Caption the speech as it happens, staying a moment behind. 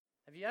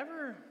you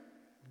ever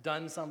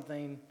done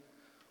something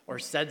or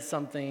said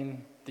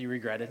something that you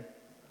regretted?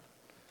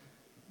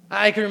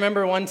 I can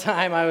remember one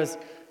time I was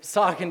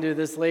talking to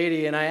this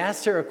lady, and I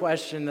asked her a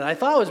question that I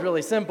thought was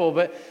really simple,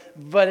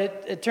 but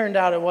it turned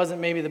out it wasn't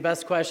maybe the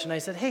best question. I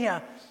said, hey,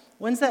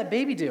 when's that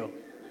baby due?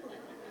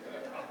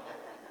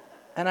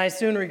 And I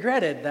soon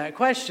regretted that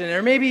question.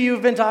 Or maybe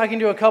you've been talking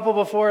to a couple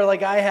before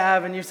like I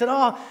have, and you said,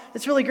 oh,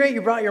 it's really great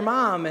you brought your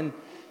mom. And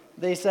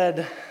they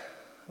said,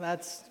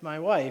 that's my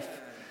wife.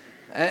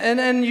 And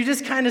then you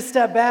just kind of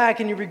step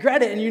back and you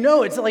regret it, and you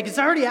know it's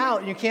already out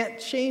and you can't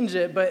change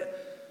it, but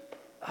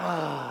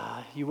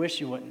you wish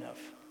you wouldn't have.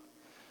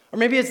 Or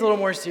maybe it's a little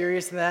more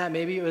serious than that.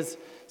 Maybe it was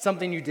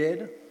something you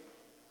did,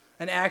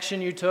 an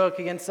action you took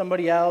against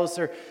somebody else,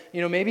 or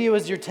maybe it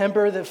was your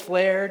temper that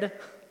flared.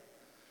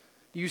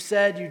 You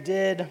said, you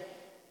did.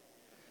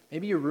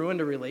 Maybe you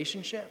ruined a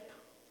relationship,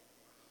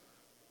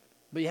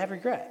 but you have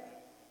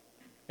regret.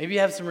 Maybe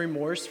you have some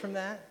remorse from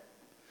that.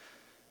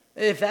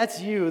 If that's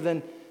you,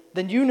 then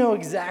you know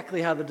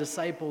exactly how the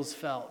disciples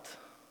felt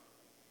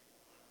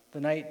the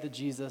night that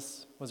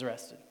Jesus was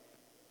arrested.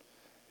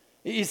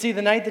 You see,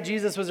 the night that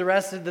Jesus was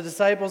arrested, the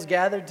disciples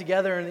gathered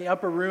together in the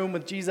upper room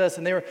with Jesus,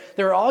 and they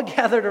were all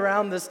gathered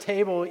around this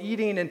table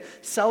eating and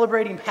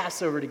celebrating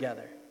Passover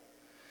together.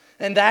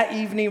 And that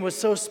evening was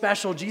so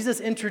special.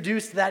 Jesus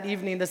introduced that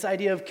evening this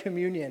idea of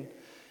communion.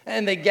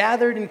 And they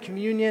gathered in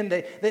communion.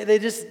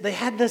 They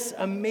had this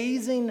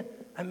amazing,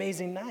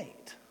 amazing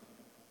night.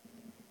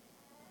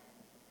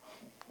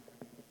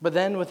 But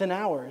then within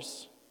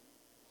hours,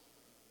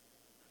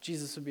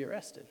 Jesus would be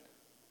arrested.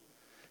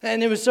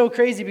 And it was so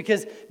crazy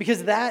because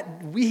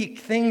that week,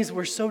 things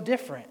were so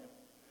different.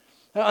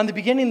 On the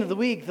beginning of the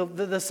week,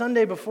 the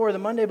Sunday before, the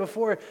Monday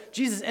before,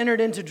 Jesus entered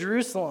into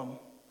Jerusalem.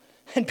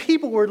 And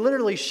people were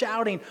literally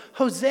shouting,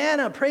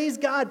 Hosanna, praise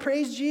God,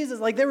 praise Jesus.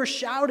 Like they were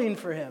shouting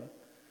for him.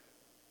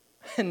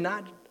 And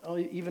not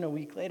even a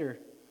week later,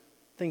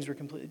 things were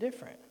completely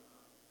different.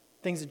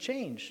 Things had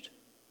changed.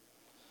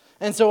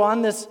 And so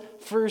on this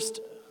first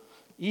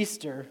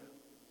Easter,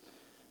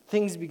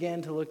 things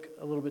began to look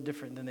a little bit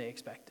different than they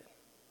expected.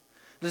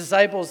 The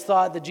disciples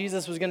thought that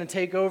Jesus was going to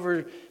take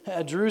over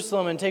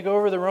Jerusalem and take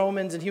over the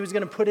Romans, and he was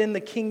going to put in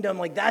the kingdom.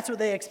 Like that's what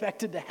they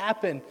expected to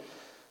happen.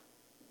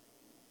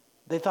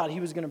 They thought he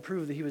was going to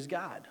prove that he was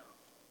God,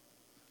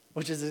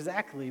 which is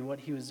exactly what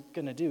he was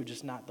going to do,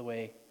 just not the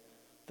way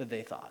that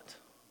they thought.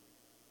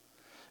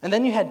 And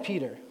then you had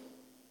Peter.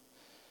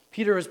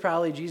 Peter was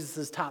probably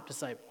Jesus' top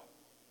disciple.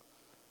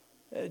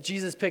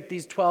 Jesus picked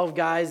these 12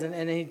 guys,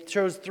 and he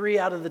chose 3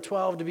 out of the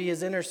 12 to be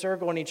his inner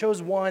circle, and he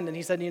chose one, and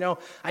he said,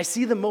 I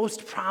see the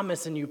most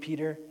promise in you,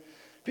 Peter.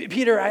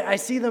 Peter, I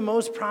see the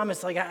most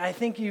promise. Like, I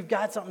think you've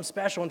got something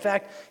special. In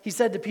fact, he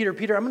said to Peter,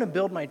 Peter, I'm going to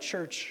build my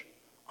church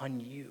on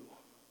you.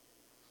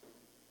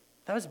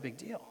 That was a big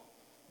deal.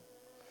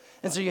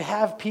 And so you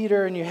have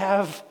Peter, and you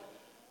have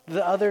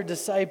the other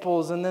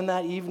disciples, and then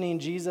that evening,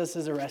 Jesus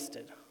is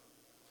arrested.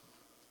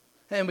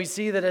 And we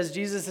see that as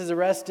Jesus is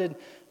arrested,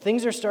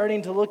 things are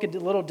starting to look a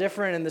little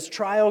different, and this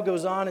trial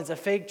goes on. It's a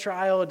fake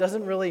trial. It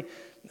doesn't really,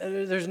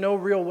 there's no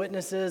real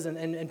witnesses,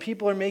 and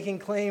people are making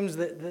claims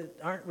that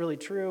aren't really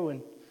true,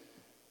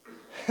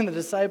 and the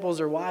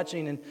disciples are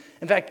watching. And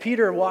in fact,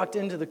 Peter walked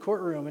into the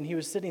courtroom, and he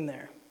was sitting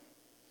there.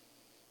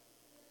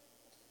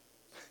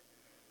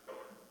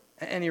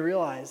 And he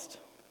realized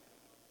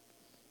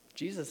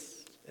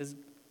Jesus is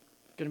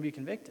going to be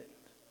convicted.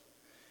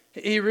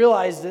 He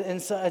realized that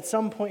at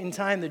some point in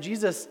time that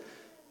Jesus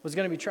was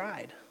going to be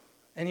tried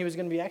and he was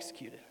going to be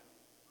executed.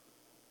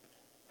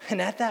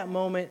 And at that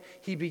moment,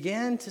 he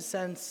began to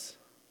sense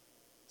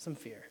some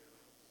fear.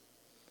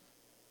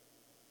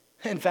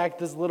 In fact,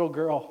 this little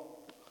girl,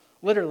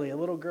 literally a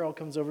little girl,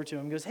 comes over to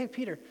him and goes, hey,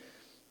 Peter,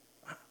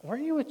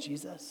 weren't you with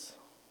Jesus?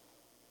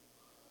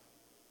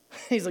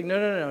 He's like,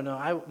 no,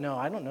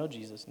 I don't know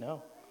Jesus,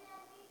 no.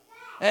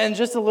 And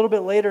just a little bit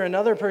later,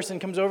 another person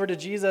comes over to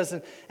Jesus,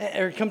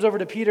 or comes over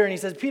to Peter, and he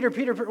says, Peter,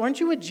 weren't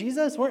you with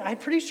Jesus? I'm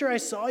pretty sure I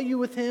saw you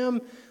with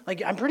him.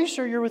 Like, I'm pretty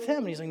sure you're with him.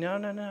 And he's like, no.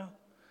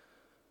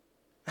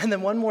 And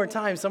then one more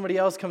time, somebody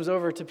else comes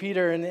over to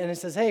Peter, and he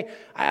says, hey,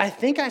 I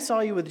think I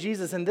saw you with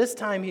Jesus. And this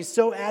time, he's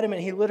so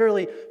adamant, he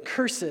literally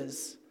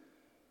curses.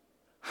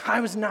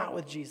 I was not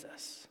with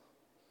Jesus.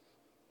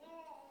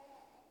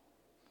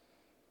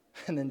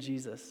 And then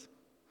Jesus,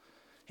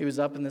 he was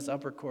up in this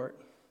upper court.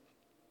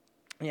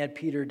 He had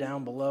Peter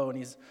down below, and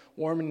he's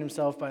warming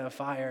himself by a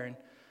fire,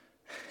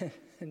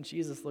 and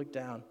Jesus looked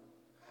down, and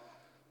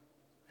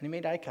he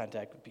made eye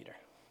contact with Peter.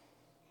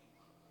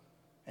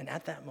 And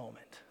at that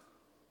moment,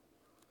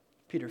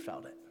 Peter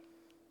felt it.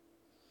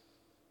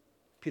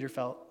 Peter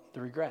felt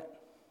the regret.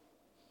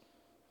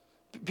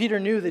 Peter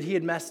knew that he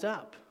had messed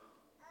up.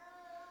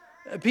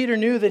 Peter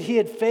knew that he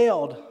had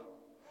failed.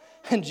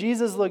 And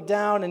Jesus looked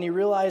down and he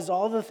realized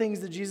all the things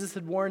that Jesus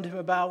had warned him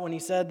about when he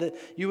said that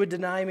you would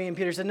deny me. And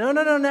Peter said, no,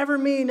 never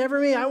me,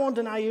 I won't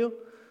deny you.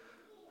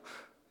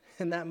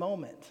 In that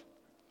moment,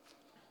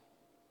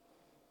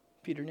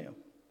 Peter knew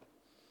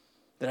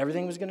that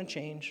everything was going to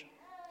change.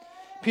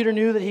 Peter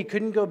knew that he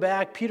couldn't go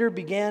back. Peter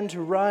began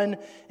to run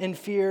in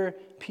fear.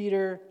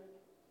 Peter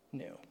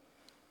knew.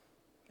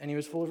 And he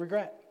was full of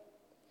regret.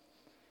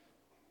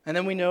 And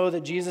then we know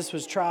that Jesus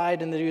was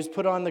tried and that he was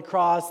put on the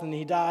cross and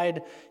he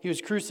died. He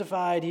was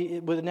crucified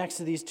next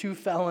to these two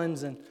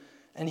felons and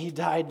he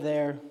died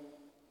there.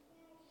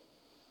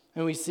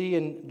 And we see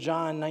in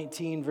John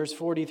 19, verse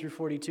 40 through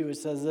 42, it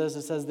says this.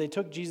 It says, they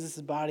took Jesus'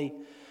 body,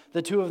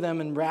 the two of them,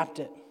 and wrapped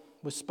it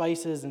with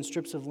spices and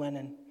strips of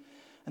linen.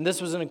 And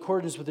this was in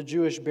accordance with the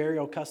Jewish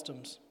burial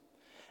customs.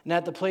 And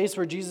at the place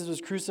where Jesus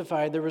was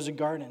crucified, there was a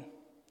garden.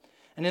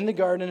 And in the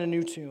garden, a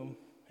new tomb,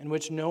 in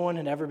which no one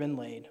had ever been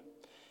laid,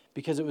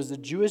 because it was the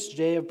Jewish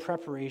day of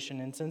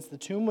preparation. And since the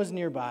tomb was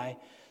nearby,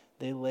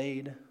 they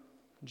laid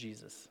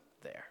Jesus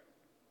there.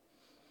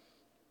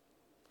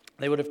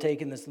 They would have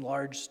taken this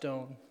large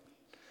stone.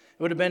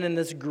 It would have been in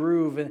this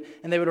groove,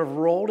 and they would have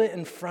rolled it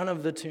in front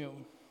of the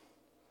tomb.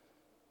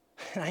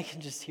 And I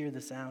can just hear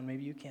the sound,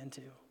 maybe you can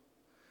too,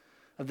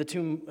 of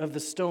the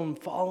stone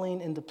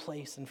falling into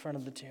place in front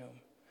of the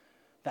tomb.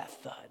 That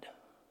thud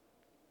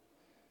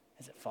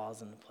as it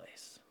falls into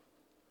place.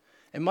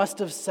 It must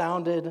have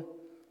sounded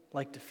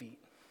like defeat.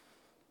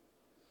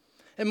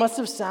 It must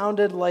have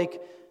sounded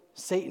like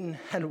Satan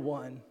had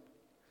won.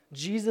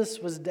 Jesus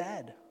was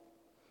dead.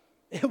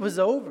 It was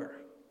over.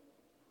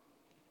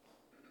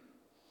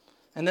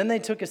 And then they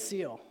took a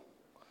seal,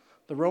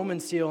 the Roman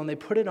seal, and they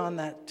put it on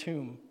that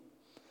tomb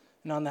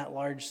and on that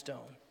large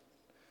stone.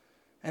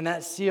 And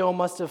that seal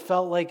must have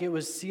felt like it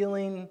was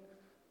sealing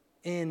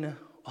in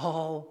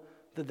all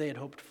that they had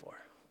hoped for.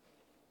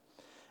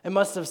 It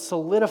must have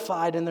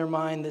solidified in their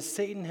mind that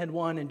Satan had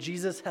won and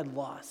Jesus had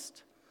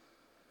lost.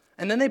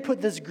 And then they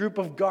put this group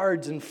of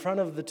guards in front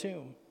of the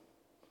tomb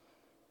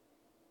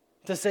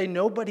to say,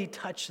 nobody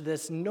touch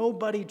this,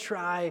 nobody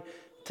try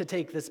to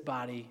take this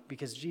body,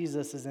 because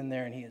Jesus is in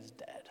there and he is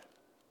dead.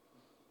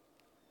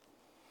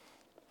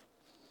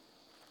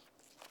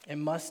 It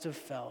must have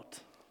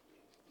felt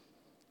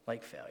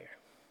like failure.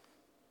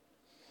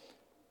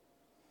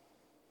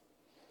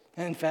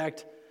 And in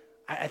fact,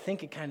 I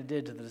think it kind of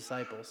did to the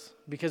disciples,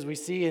 because we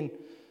see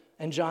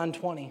in John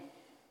 20,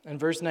 in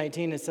verse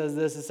 19, it says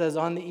this. It says,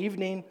 on the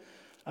evening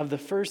of the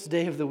first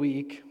day of the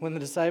week, when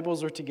the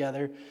disciples were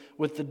together,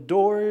 with the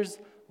doors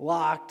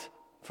locked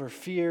for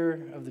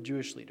fear of the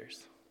Jewish leaders.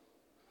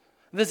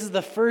 This is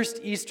the first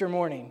Easter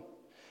morning.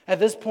 At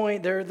this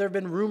point, there have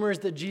been rumors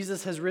that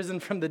Jesus has risen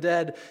from the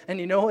dead,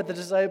 and you know what the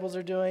disciples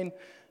are doing?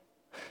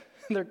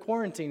 They're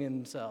quarantining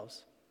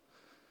themselves.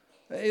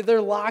 They're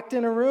locked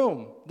in a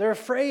room. They're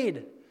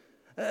afraid.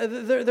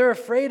 They're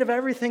afraid of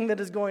everything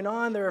that is going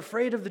on. They're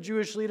afraid of the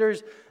Jewish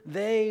leaders.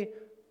 They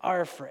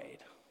are afraid.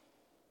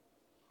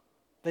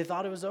 They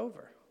thought it was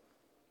over.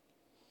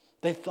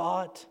 They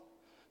thought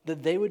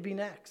that they would be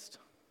next.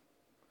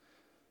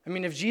 I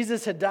mean, if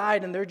Jesus had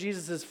died and they're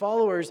Jesus'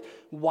 followers,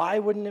 why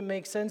wouldn't it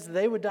make sense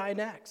they would die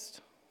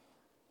next?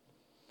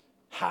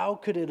 How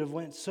could it have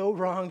went so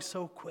wrong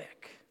so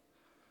quick?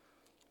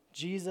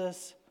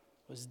 Jesus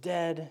was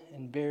dead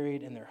and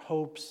buried, and their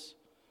hopes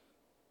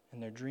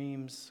and their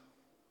dreams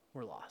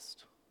were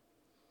lost.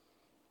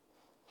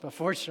 But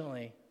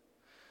fortunately,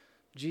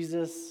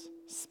 Jesus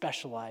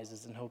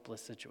specializes in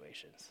hopeless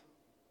situations.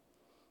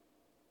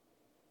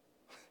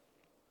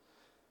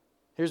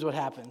 Here's what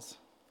happens.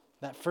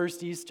 That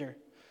first Easter,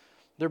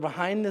 they're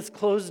behind this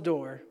closed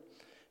door.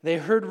 They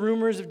heard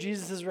rumors of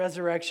Jesus'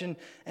 resurrection,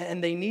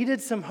 and they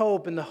needed some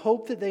hope, and the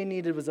hope that they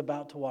needed was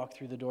about to walk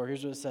through the door.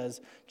 Here's what it says,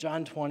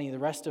 John 20, the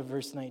rest of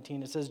verse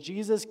 19. It says,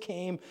 Jesus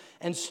came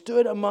and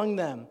stood among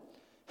them,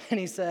 and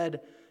he said,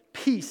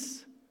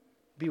 peace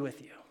be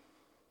with you.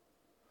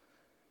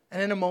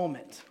 And in a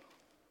moment,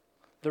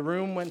 the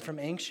room went from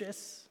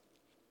anxious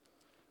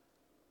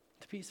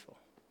to peaceful.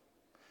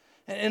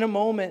 And in a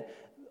moment,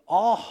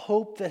 all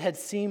hope that had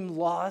seemed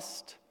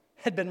lost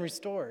had been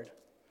restored.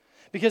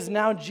 Because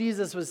now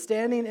Jesus was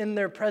standing in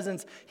their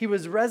presence. He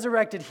was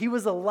resurrected. He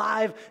was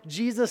alive.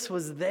 Jesus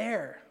was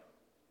there.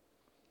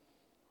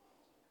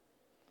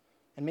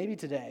 And maybe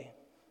today,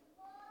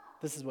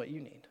 this is what you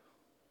need.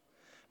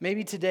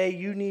 Maybe today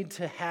you need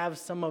to have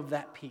some of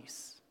that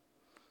peace.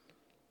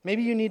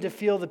 Maybe you need to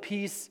feel the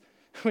peace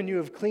when you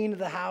have cleaned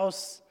the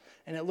house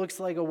and it looks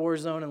like a war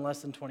zone in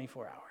less than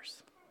 24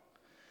 hours.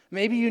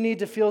 Maybe you need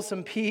to feel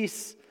some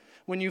peace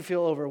when you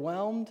feel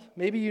overwhelmed.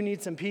 Maybe you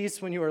need some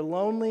peace when you are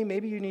lonely.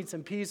 Maybe you need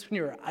some peace when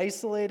you are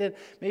isolated.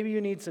 Maybe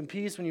you need some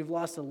peace when you've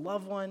lost a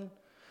loved one.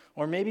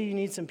 Or maybe you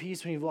need some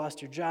peace when you've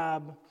lost your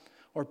job.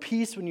 Or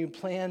peace when you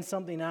plan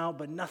something out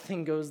but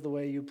nothing goes the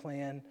way you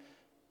plan.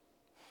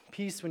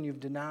 Peace when you've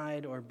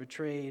denied or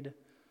betrayed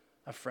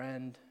a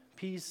friend.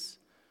 Peace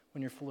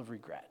when you're full of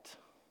regret.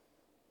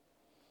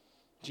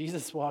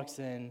 Jesus walks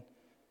in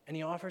and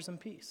he offers them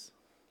peace.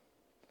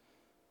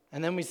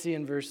 And then we see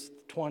in verse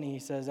 20, he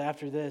says,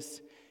 after this,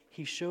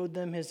 he showed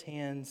them his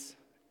hands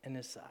and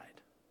his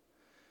side.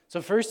 So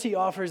first he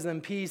offers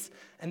them peace,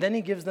 and then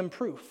he gives them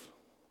proof.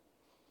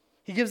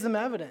 He gives them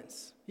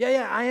evidence.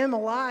 Yeah, I am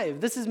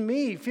alive. This is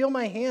me. Feel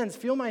my hands,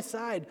 feel my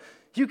side.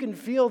 You can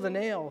feel the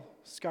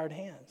nail-scarred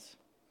hands.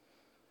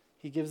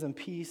 He gives them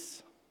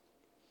peace,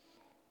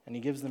 and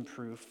he gives them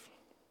proof.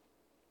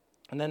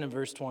 And then in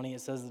verse 20,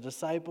 it says, the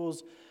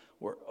disciples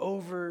were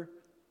overjoyed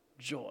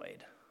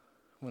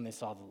when they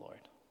saw the Lord.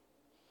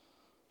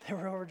 They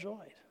were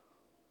overjoyed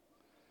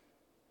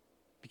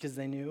because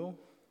they knew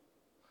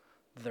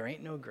that there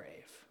ain't no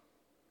grave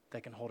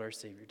that can hold our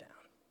Savior down.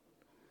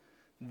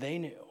 They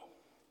knew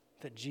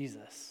that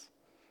Jesus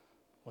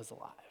was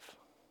alive.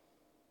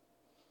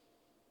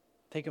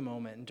 Take a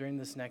moment and during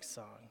this next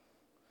song,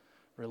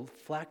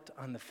 reflect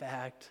on the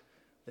fact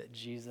that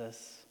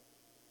Jesus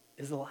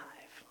is alive.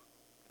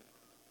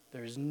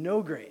 There is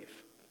no grave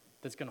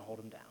that's going to hold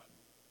him down.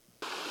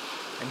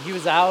 And he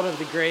was out of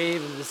the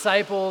grave, and the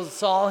disciples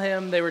saw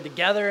him. They were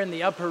together in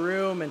the upper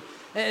room, and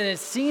it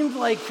seemed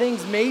like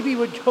things maybe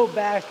would go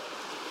back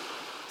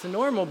to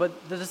normal,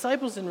 but the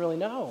disciples didn't really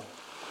know.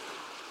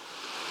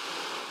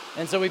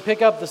 And so we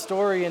pick up the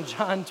story in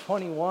John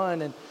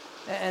 21,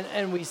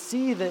 and we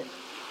see that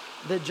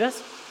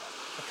just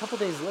a couple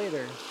days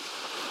later,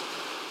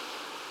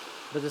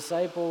 the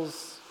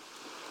disciples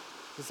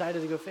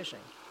decided to go fishing.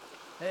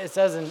 It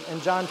says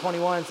in John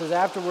 21, it says,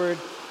 afterward,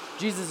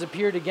 Jesus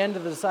appeared again to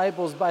the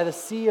disciples by the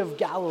Sea of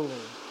Galilee.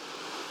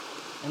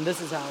 And this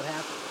is how it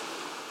happened.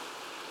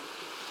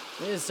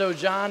 So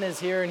John is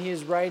here and he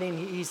is writing.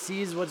 He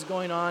sees what's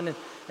going on.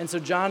 And so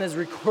John is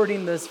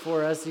recording this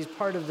for us. He's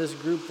part of this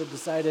group that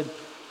decided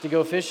to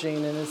go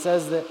fishing. And it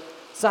says that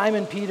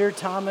Simon Peter,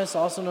 Thomas,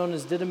 also known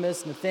as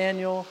Didymus,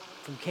 Nathanael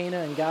from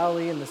Cana in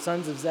Galilee, and the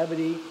sons of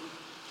Zebedee,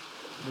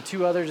 the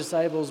two other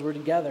disciples were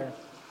together.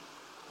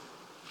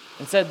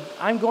 And said,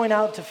 I'm going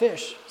out to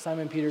fish,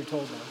 Simon Peter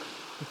told them.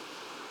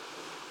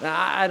 Now,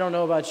 I don't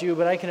know about you,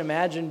 but I can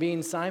imagine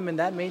being Simon,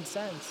 that made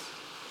sense.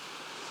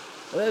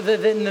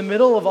 In the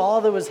middle of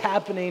all that was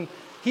happening,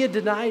 he had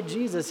denied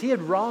Jesus. He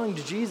had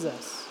wronged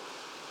Jesus.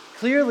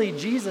 Clearly,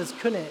 Jesus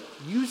couldn't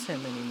use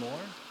him anymore.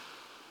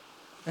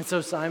 And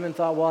so Simon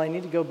thought, well, I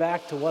need to go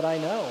back to what I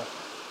know.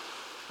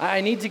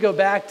 I need to go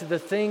back to the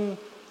thing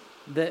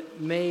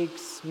that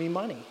makes me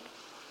money.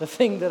 The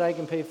thing that I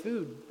can pay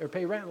food or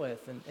pay rent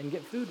with and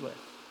get food with.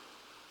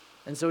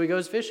 And so he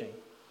goes fishing.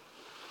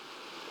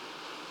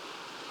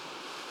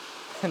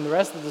 And the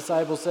rest of the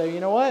disciples say, you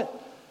know what?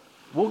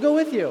 We'll go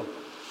with you.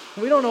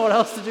 We don't know what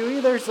else to do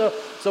either, so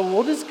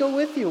we'll just go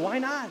with you. Why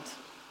not?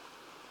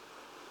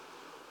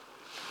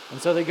 And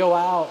so they go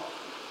out,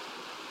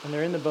 and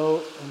they're in the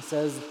boat, and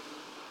says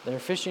they're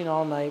fishing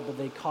all night, but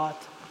they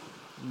caught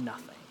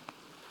nothing.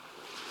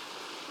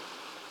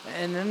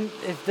 And then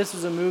if this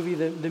was a movie,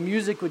 the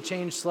music would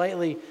change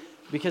slightly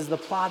because the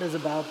plot is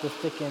about to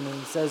thicken.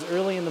 And it says,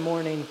 early in the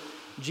morning,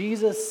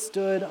 Jesus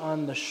stood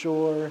on the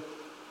shore,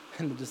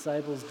 and the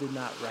disciples did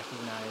not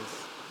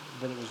recognize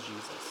that it was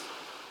Jesus.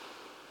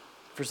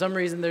 For some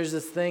reason, there's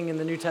this thing in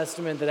the New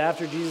Testament that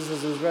after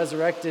Jesus was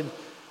resurrected,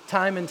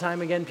 time and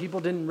time again, people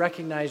didn't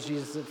recognize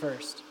Jesus at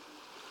first.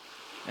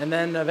 And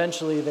then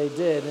eventually they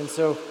did. And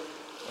so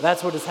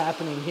that's what is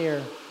happening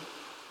here.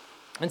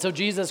 And so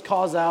Jesus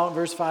calls out,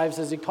 verse 5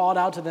 says, he called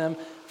out to them,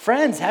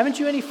 friends, haven't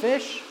you any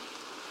fish?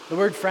 The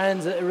word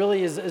friends, it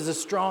really is a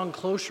strong,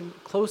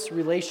 close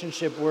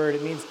relationship word.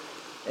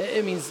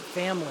 It means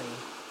family.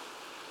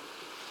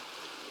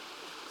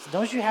 So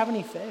don't you have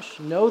any fish?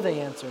 No, they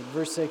answered.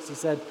 Verse 6, he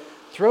said,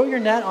 throw your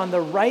net on the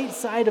right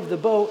side of the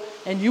boat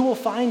and you will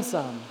find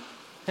some.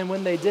 And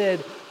when they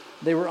did,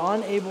 they were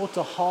unable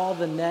to haul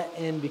the net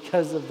in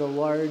because of the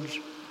large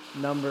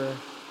number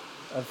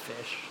of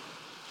fish.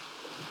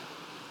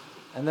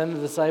 And then the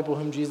disciple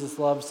whom Jesus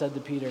loved said to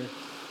Peter,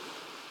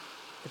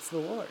 it's the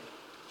Lord.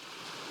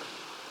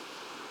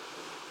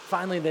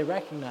 Finally, they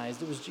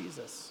recognized it was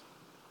Jesus.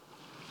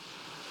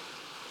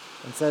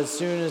 And says, as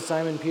soon as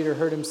Simon Peter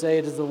heard him say,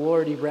 it is the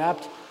Lord, he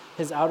wrapped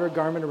his outer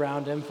garment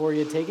around him, for he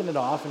had taken it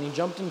off, and he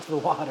jumped into the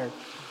water.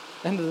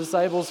 And the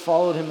disciples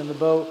followed him in the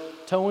boat,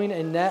 towing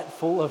a net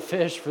full of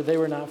fish, for they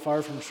were not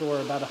far from shore,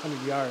 about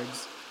 100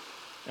 yards.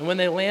 And when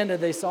they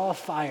landed, they saw a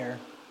fire,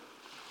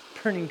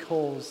 burning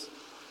coals,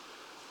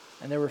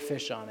 and there were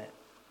fish on it,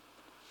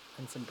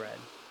 and some bread.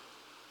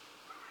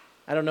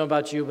 I don't know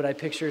about you, but I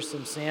picture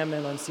some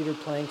salmon on cedar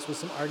planks with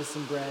some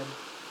artisan bread.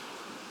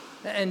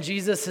 And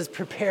Jesus has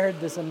prepared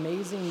this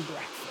amazing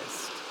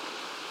breakfast.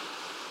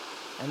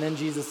 And then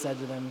Jesus said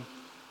to them,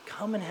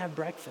 come and have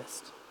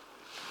breakfast.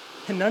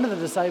 And none of the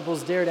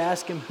disciples dared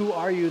ask him, who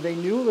are you? They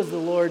knew it was the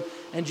Lord.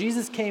 And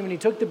Jesus came and he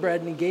took the bread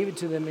and he gave it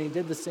to them, and he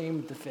did the same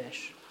with the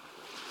fish.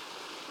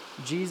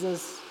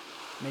 Jesus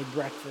made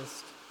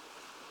breakfast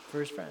for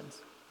his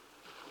friends.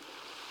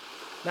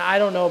 Now, I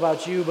don't know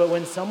about you, but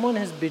when someone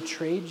has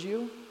betrayed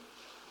you,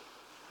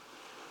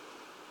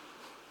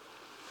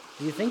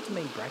 do you think to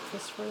make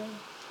breakfast for them?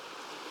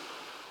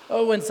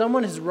 Oh, when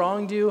someone has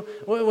wronged you,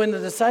 when the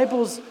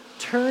disciples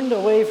turned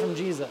away from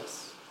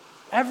Jesus,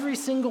 every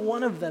single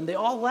one of them, they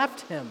all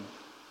left him.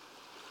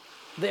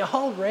 They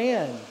all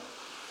ran.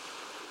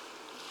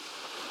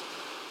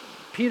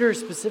 Peter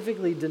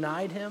specifically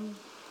denied him.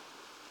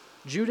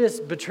 Judas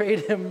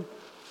betrayed him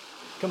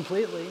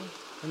completely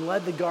and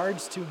led the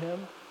guards to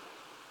him.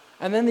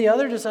 And then the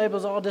other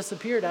disciples all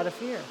disappeared out of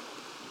fear.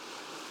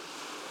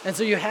 And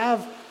so you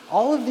have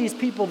all of these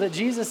people that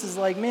Jesus is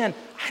like, man,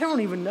 I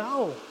don't even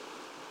know.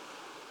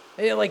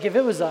 Like if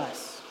it was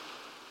us,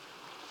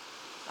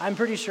 I'm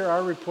pretty sure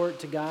our report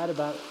to God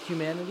about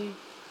humanity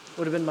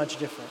would have been much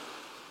different.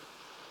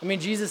 I mean,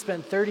 Jesus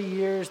spent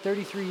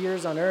 33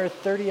 years on earth,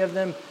 30 of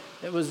them,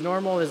 it was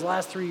normal. His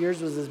last 3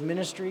 years was his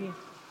ministry.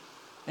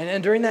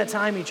 And during that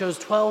time, he chose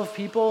 12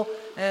 people,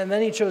 and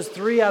then he chose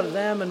 3 out of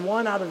them and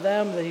 1 out of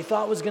them that he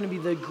thought was going to be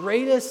the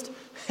greatest.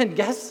 And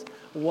guess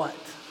what?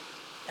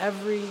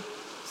 Every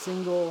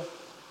single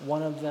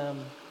one of them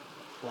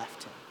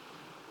left him.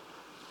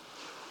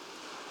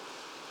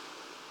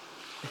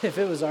 If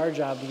it was our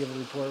job to give a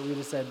report, we would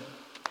have said,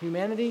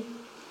 humanity,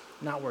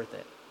 not worth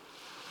it.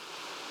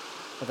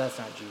 But that's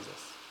not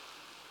Jesus.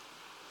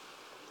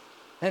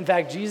 In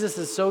fact, Jesus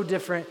is so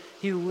different,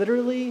 he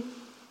literally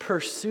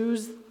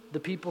pursues the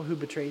people who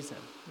betray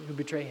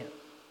him.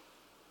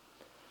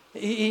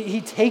 He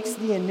takes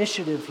the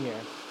initiative here,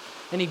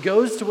 and he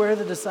goes to where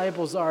the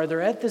disciples are. They're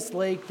at this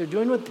lake. They're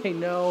doing what they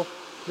know.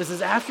 This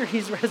is after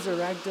he's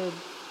resurrected.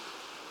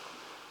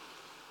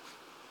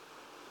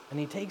 And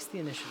he takes the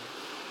initiative,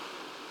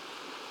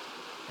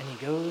 and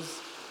he goes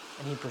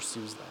and he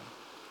pursues them.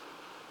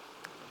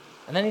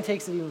 And then he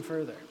takes it even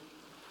further.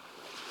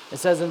 It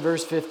says in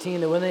verse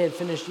 15 that when they had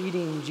finished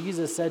eating,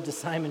 Jesus said to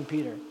Simon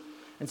Peter,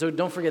 and so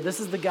don't forget, this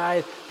is the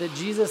guy that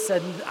Jesus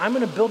said, I'm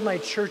going to build my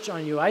church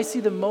on you. I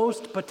see the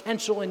most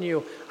potential in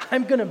you.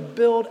 I'm going to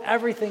build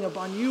everything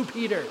upon you,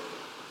 Peter.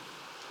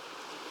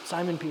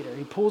 Simon Peter,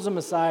 he pulls him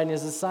aside and he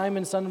says,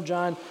 Simon, son of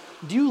John,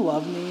 do you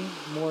love me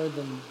more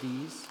than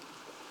these?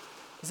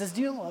 He says,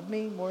 do you love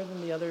me more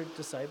than the other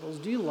disciples?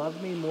 Do you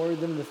love me more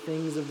than the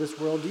things of this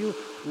world? Do you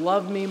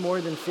love me more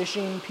than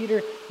fishing?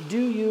 Peter, do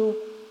you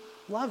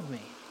love me?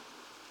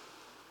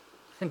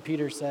 And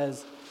Peter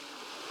says,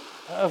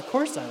 of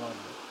course I love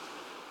you.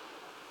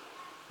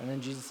 And then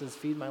Jesus says,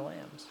 feed my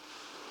lambs.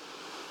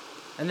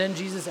 And then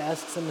Jesus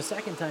asks him a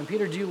second time,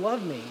 Peter, do you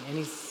love me? And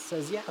he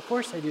says, yeah, of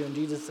course I do. And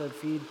Jesus said,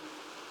 feed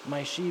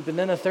my sheep. And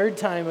then a third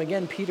time,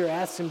 again, Peter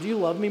asks him, do you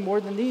love me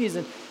more than these?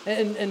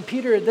 And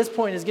Peter at this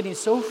point is getting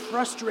so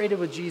frustrated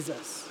with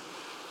Jesus.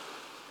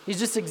 He's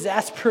just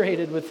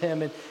exasperated with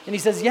him. And he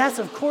says, yes,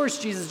 of course,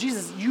 Jesus.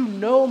 Jesus, you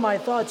know my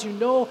thoughts. You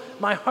know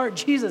my heart.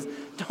 Jesus,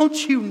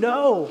 don't you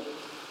know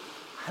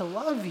I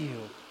love you?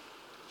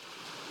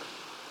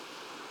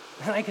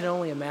 And I can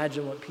only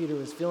imagine what Peter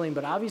was feeling,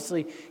 but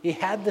obviously he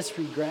had this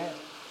regret.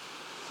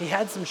 He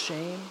had some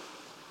shame.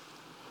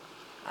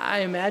 I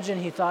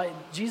imagine he thought,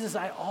 Jesus,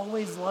 I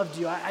always loved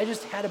you. I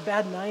just had a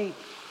bad night.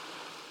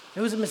 It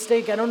was a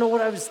mistake. I don't know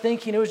what I was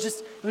thinking. It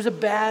was a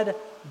bad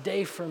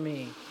day for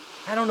me.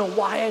 I don't know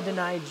why I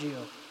denied you.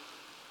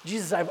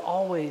 Jesus, I've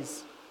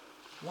always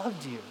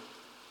loved you.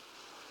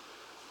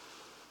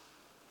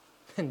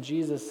 And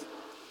Jesus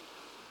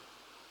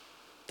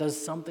does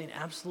something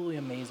absolutely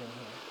amazing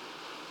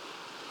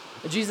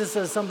here. Jesus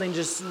says something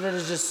that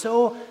is just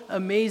so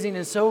amazing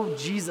and so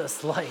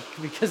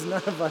Jesus-like, because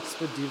none of us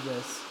would do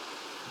this.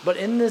 But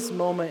in this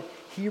moment,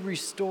 he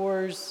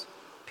restores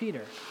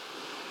Peter.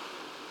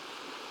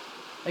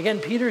 Again,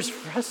 Peter's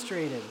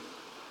frustrated.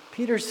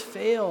 Peter's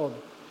failed.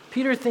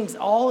 Peter thinks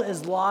all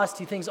is lost.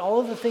 He thinks all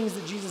of the things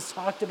that Jesus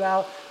talked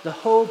about, the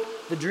hope,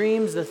 the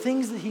dreams, the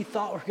things that he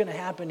thought were going to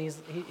happen,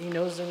 he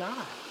knows they're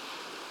not.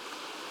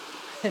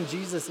 And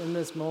Jesus, in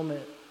this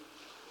moment,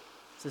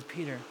 says,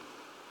 Peter,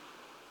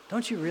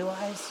 don't you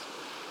realize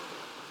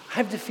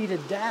I've defeated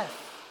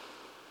death?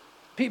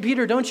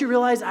 Peter, don't you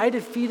realize I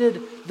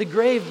defeated the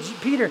grave?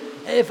 Peter,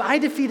 if I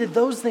defeated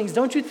those things,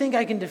 don't you think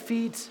I can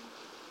defeat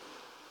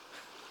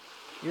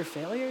your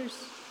failures?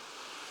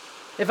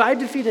 If I've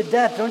defeated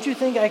death, don't you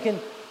think I can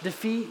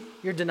defeat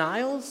your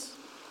denials?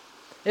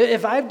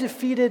 If I've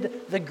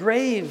defeated the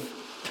grave,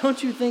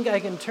 don't you think I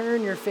can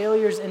turn your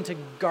failures into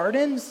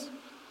gardens?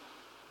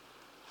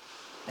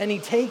 And he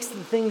takes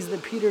the things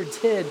that Peter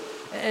did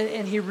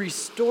and he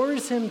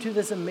restores him to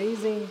this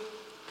amazing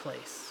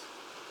place.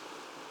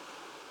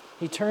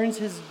 He turns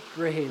his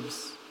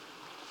graves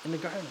into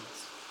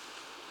gardens.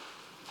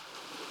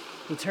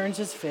 He turns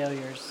his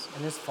failures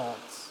and his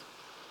faults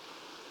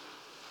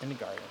into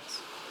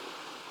gardens.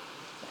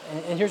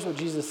 And here's what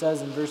Jesus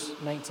says in verse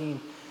 19.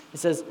 It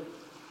says,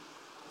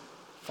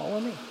 follow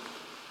me.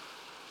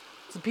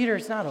 So Peter,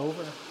 it's not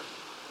over.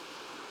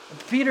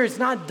 Peter, it's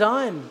not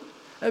done.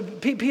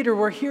 Peter,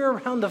 we're here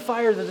around the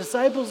fire. The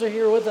disciples are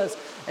here with us,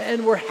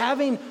 and we're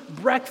having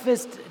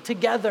breakfast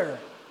together.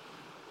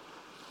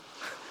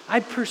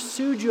 I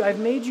pursued you. I've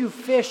made you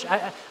fish.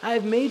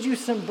 I've made you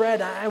some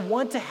bread. I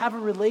want to have a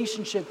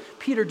relationship.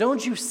 Peter,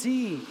 don't you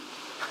see?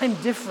 I'm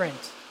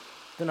different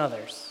than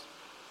others.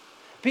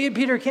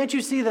 Peter, can't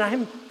you see that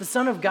I'm the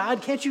Son of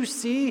God? Can't you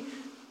see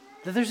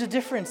that there's a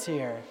difference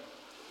here?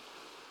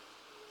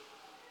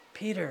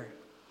 Peter,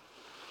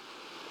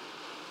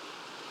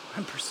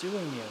 I'm pursuing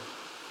you,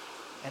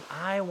 and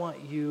I want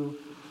you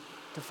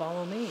to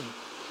follow me.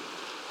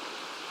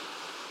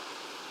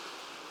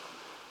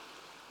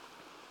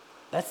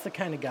 That's the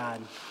kind of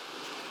God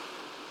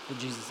that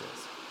Jesus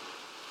is.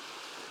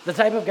 The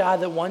type of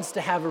God that wants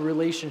to have a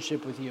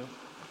relationship with you.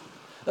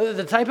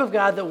 The type of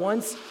God that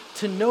wants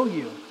to know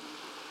you.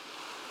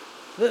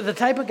 The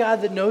type of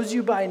God that knows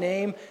you by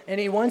name, and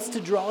he wants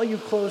to draw you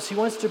close. He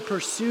wants to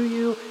pursue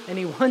you, and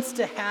he wants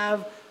to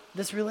have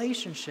this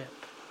relationship.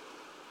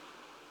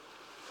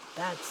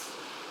 That's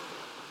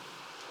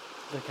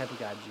the type of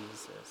God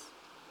Jesus is.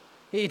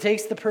 He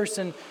takes the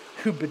person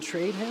who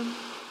betrayed him,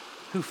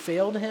 who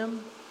failed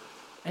him,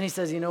 and he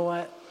says, you know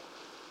what?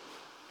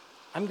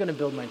 I'm going to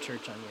build my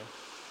church on you.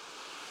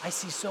 I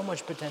see so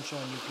much potential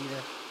in you,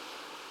 Peter.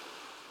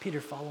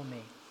 Peter, follow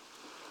me.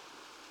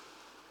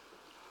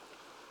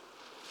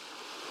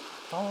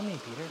 Follow me,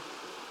 Peter.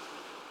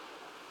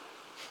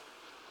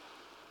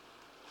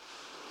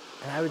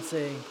 And I would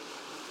say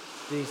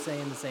that he's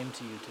saying the same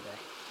to you today.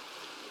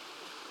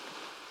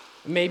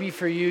 Maybe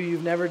for you,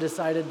 you've never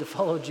decided to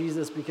follow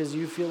Jesus because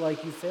you feel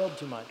like you failed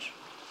too much.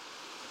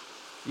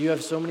 You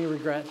have so many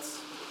regrets.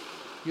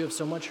 You have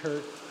so much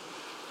hurt.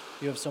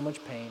 You have so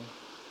much pain.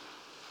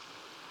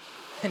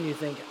 And you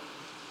think,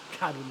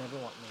 God would never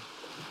want me.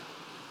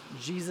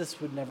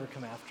 Jesus would never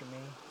come after me.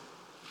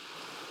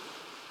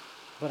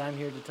 But I'm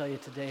here to tell you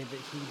today that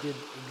he did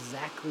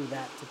exactly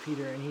that to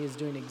Peter, and he is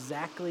doing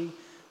exactly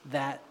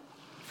that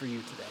for you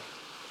today.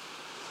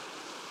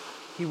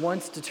 He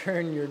wants to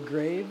turn your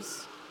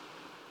graves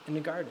into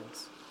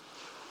gardens.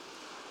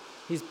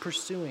 He's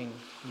pursuing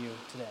you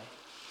today.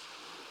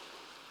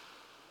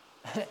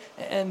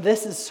 And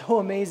this is so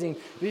amazing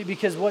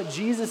because what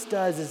Jesus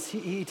does is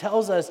he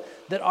tells us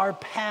that our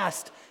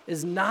past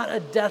is not a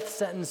death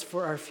sentence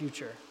for our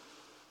future.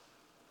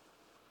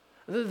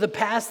 The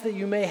past that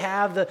you may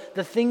have,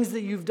 the things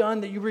that you've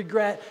done that you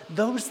regret,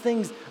 those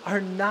things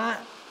are not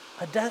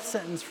a death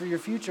sentence for your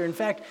future. In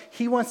fact,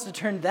 he wants to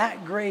turn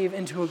that grave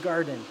into a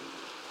garden.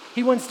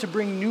 He wants to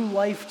bring new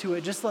life to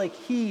it, just like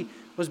he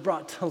was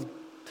brought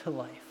to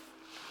life.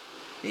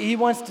 He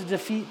wants to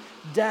defeat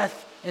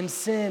death and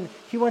sin.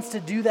 He wants to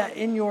do that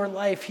in your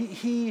life.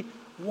 He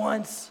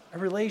wants a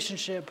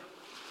relationship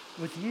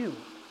with you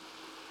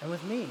and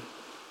with me.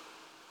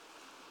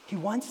 He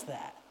wants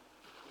that.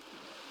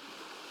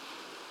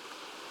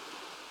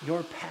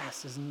 Your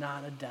past is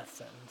not a death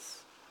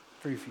sentence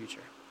for your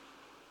future.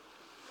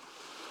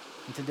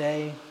 And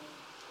today,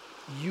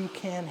 you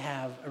can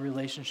have a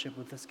relationship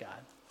with this God.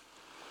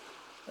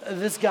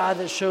 This God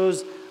that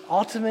shows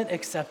ultimate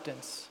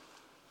acceptance.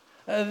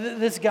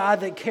 This God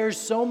that cares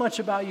so much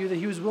about you that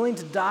he was willing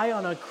to die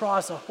on a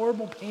cross, a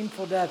horrible,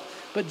 painful death.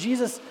 But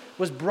Jesus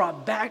was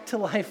brought back to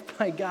life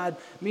by God,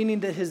 meaning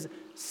that his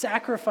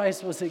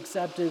sacrifice was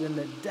accepted and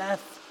that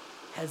death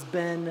has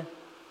been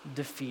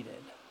defeated.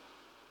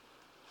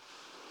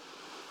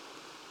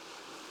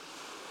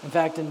 In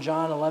fact, in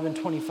John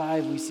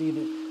 11:25, we see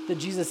that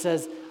Jesus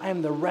says, I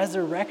am the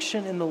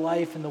resurrection and the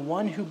life, and the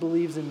one who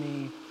believes in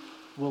me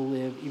will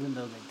live even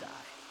though they die.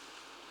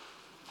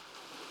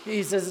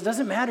 He says, it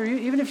doesn't matter.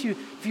 Even if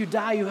you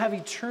die, you have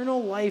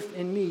eternal life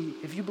in me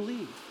if you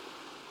believe.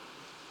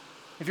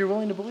 If you're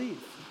willing to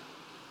believe.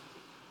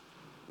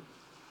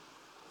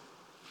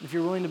 If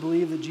you're willing to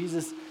believe that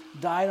Jesus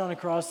died on a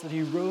cross, that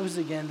he rose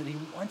again, that he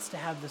wants to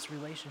have this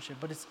relationship.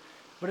 But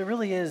it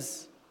really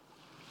is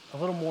a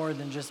little more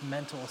than just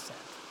mental assent.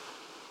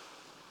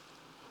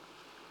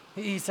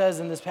 He says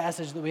in this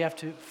passage that we have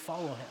to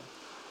follow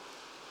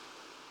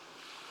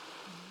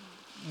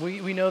him.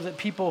 We know that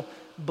people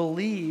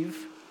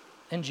believe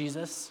in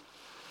Jesus,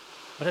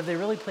 but have they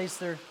really placed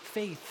their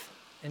faith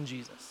in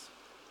Jesus?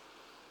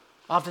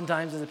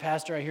 Oftentimes as a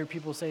pastor, I hear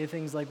people say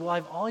things like, well,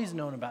 I've always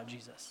known about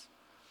Jesus.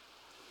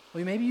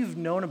 Well, maybe you've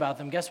known about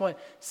them. Guess what?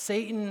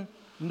 Satan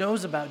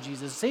knows about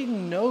Jesus.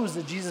 Satan knows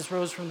that Jesus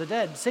rose from the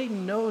dead.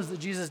 Satan knows that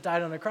Jesus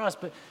died on the cross,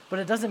 but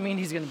it doesn't mean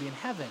he's going to be in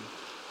heaven.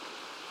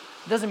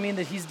 It doesn't mean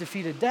that he's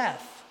defeated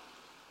death.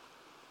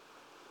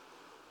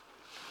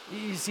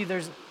 You see,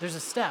 there's a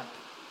step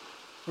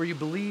where you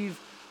believe,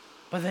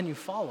 but then you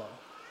follow.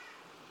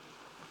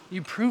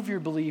 You prove your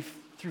belief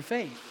through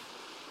faith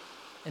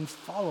and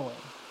following.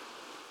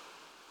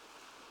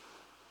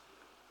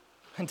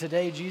 And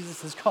today,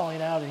 Jesus is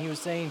calling out, and he was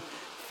saying,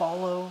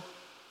 follow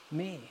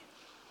me.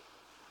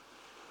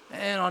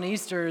 And on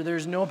Easter,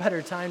 there's no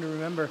better time to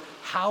remember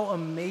how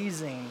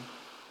amazing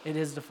it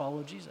is to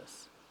follow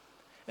Jesus.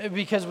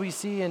 Because we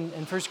see in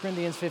 1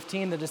 Corinthians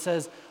 15 that it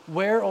says,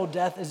 where, O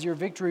death, is your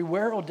victory?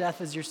 Where, O death,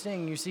 is your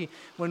sting? You see,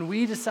 when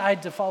we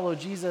decide to follow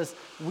Jesus,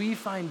 we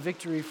find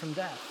victory from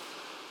death.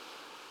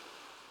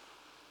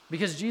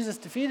 Because Jesus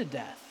defeated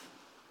death.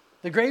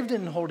 The grave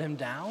didn't hold him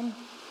down.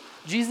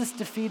 Jesus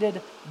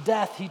defeated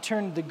death. He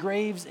turned the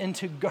graves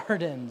into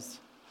gardens.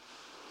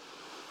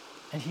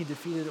 And he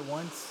defeated it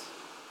once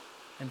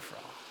and for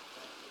all.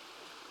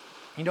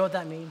 You know what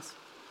that means?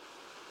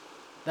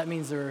 That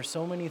means there are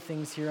so many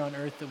things here on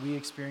earth that we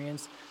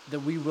experience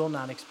that we will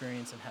not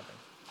experience in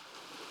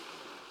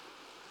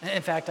heaven.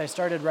 In fact, I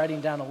started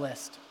writing down a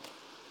list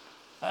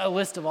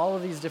of all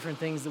of these different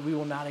things that we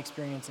will not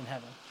experience in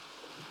heaven.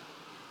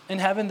 In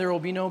heaven, there will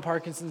be no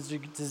Parkinson's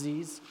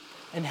disease.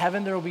 In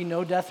heaven, there will be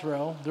no death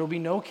row. There will be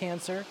no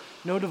cancer,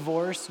 no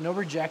divorce, no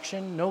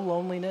rejection, no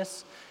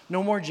loneliness,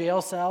 no more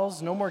jail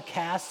cells, no more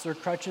casts or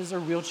crutches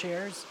or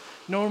wheelchairs,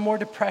 no more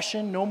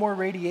depression, no more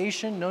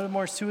radiation, no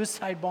more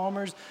suicide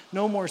bombers,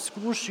 no more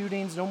school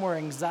shootings, no more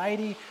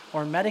anxiety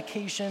or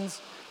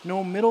medications,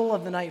 no middle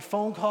of the night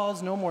phone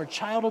calls, no more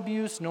child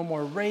abuse, no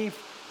more rape,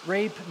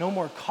 no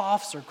more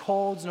coughs or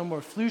colds, no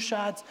more flu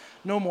shots,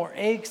 no more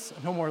aches,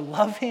 no more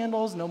love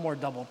handles, no more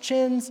double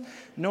chins,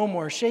 no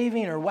more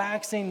shaving or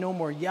waxing, no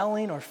more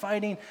yelling or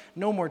fighting,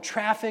 no more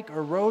traffic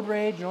or road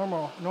rage, no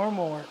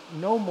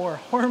more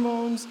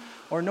hormones,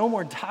 or no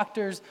more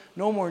doctors,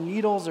 no more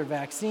needles or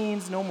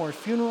vaccines, no more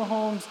funeral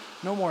homes,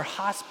 no more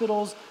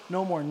hospitals,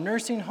 no more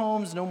nursing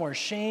homes, no more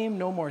shame,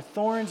 no more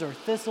thorns or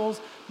thistles,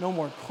 no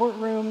more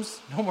courtrooms,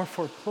 no more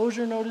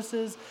foreclosure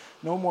notices,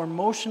 no more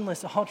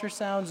motionless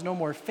ultrasounds, no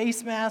more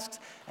face masks,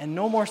 and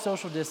no more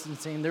social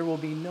distancing. There will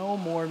be no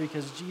more,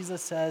 because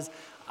Jesus says,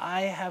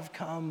 I have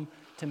come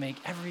to make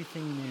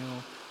everything new.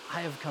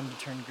 I have come to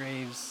turn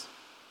graves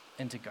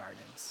into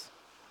gardens.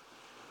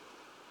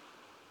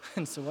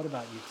 And so what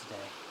about you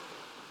today?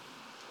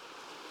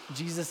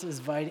 Jesus is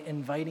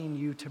inviting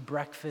you to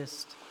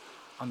breakfast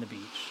on the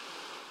beach.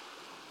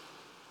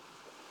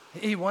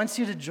 He wants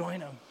you to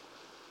join him,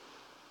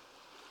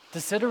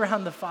 to sit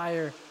around the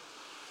fire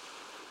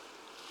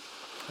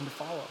and to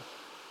follow.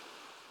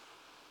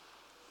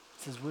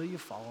 He says, will you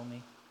follow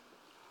me?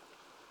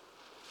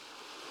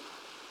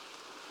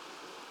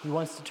 He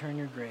wants to turn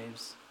your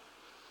graves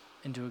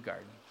into a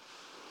garden.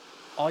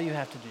 All you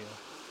have to do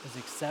is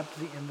accept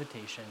the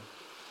invitation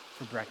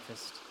for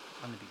breakfast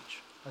on the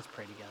beach. Let's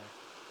pray together.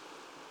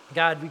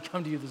 God, we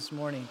come to you this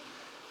morning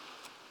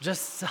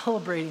just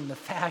celebrating the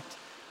fact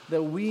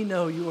that we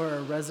know you are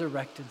a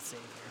resurrected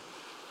Savior.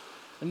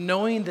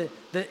 Knowing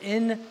that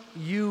in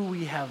you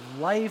we have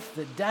life,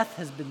 that death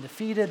has been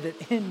defeated,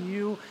 that in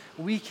you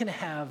we can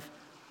have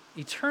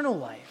eternal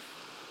life.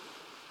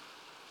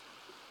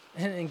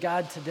 And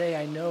God, today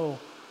I know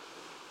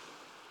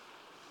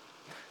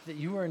that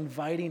you are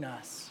inviting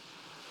us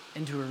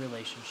into a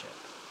relationship.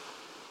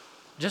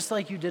 Just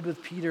like you did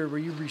with Peter, where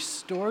you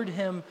restored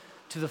him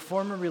to the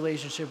former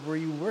relationship, where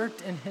you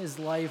worked in his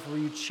life, where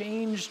you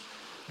changed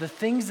the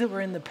things that were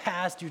in the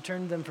past, you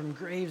turned them from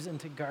graves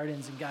into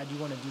gardens, and God, you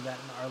want to do that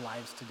in our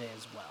lives today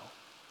as well.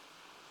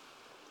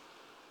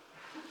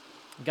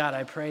 God,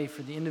 I pray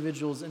for the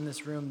individuals in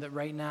this room that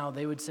right now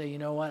they would say, you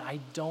know what, I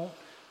don't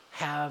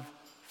have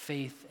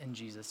faith in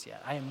Jesus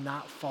yet. I am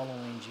not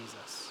following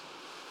Jesus.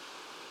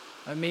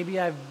 Maybe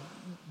I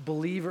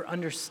believe or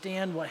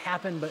understand what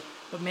happened, but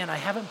man, I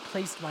haven't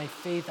placed my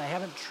faith, I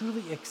haven't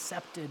truly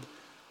accepted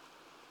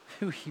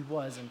who he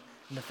was and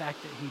the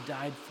fact that he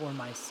died for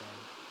my sin.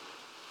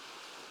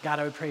 God,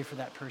 I would pray for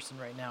that person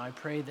right now. I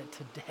pray that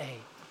today,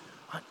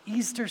 on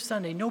Easter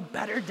Sunday, no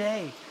better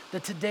day,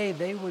 that today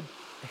they would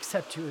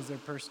accept you as their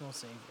personal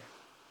Savior.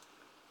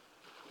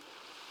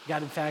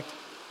 God, in fact,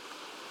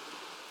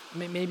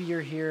 maybe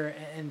you're here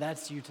and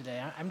that's you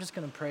today. I'm just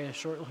going to pray a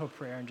short little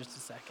prayer in just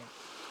a second.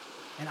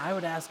 And I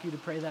would ask you to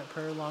pray that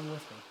prayer along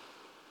with me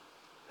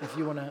if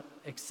you want to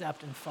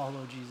accept and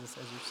follow Jesus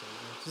as your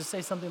Savior. Just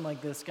say something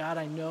like this: God,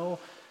 I know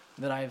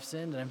that I have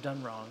sinned and I've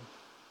done wrong,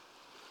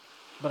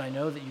 but I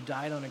know that you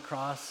died on a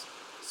cross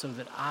so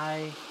that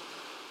I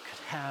could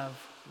have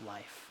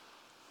life.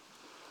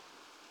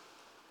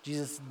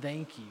 Jesus,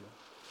 thank you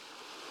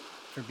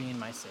for being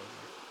my Savior.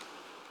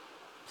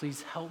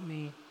 Please help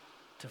me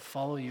to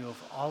follow you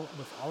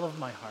with all of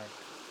my heart,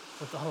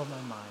 with all of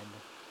my mind,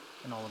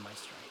 and all of my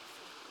strength.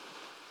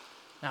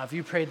 Now, if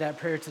you prayed that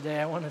prayer today,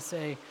 I want to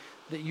say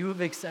that you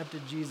have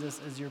accepted Jesus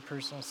as your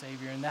personal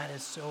Savior, and that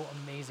is so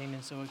amazing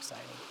and so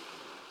exciting.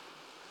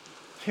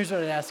 Here's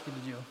what I'd ask you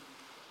to do.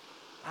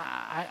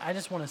 I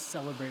just want to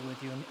celebrate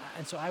with you.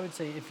 And so I would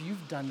say, if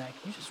you've done that,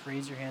 can you just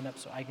raise your hand up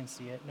so I can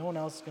see it? No one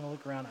else is going to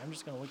look around. I'm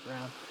just going to look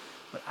around.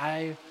 But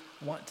I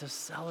want to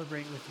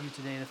celebrate with you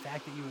today the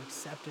fact that you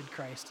accepted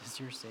Christ as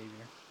your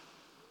Savior.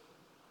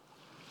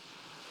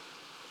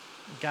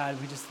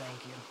 God, we just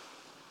thank you.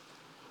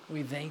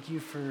 We thank you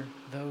for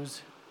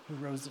those who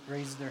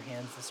raised their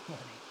hands this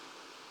morning.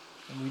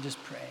 And we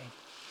just pray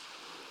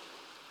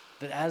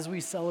that as we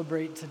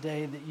celebrate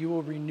today, that you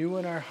will renew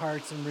in our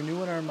hearts and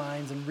renew in our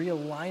minds and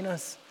realign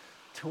us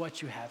to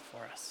what you have for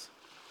us.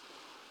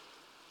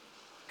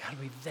 God,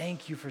 we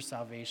thank you for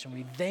salvation.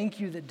 We thank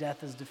you that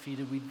death is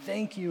defeated. We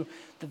thank you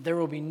that there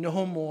will be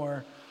no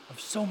more of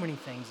so many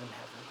things in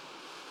heaven.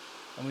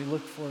 And we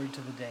look forward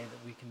to the day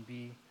that we can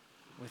be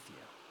with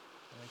you.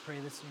 And we pray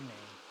this in your name.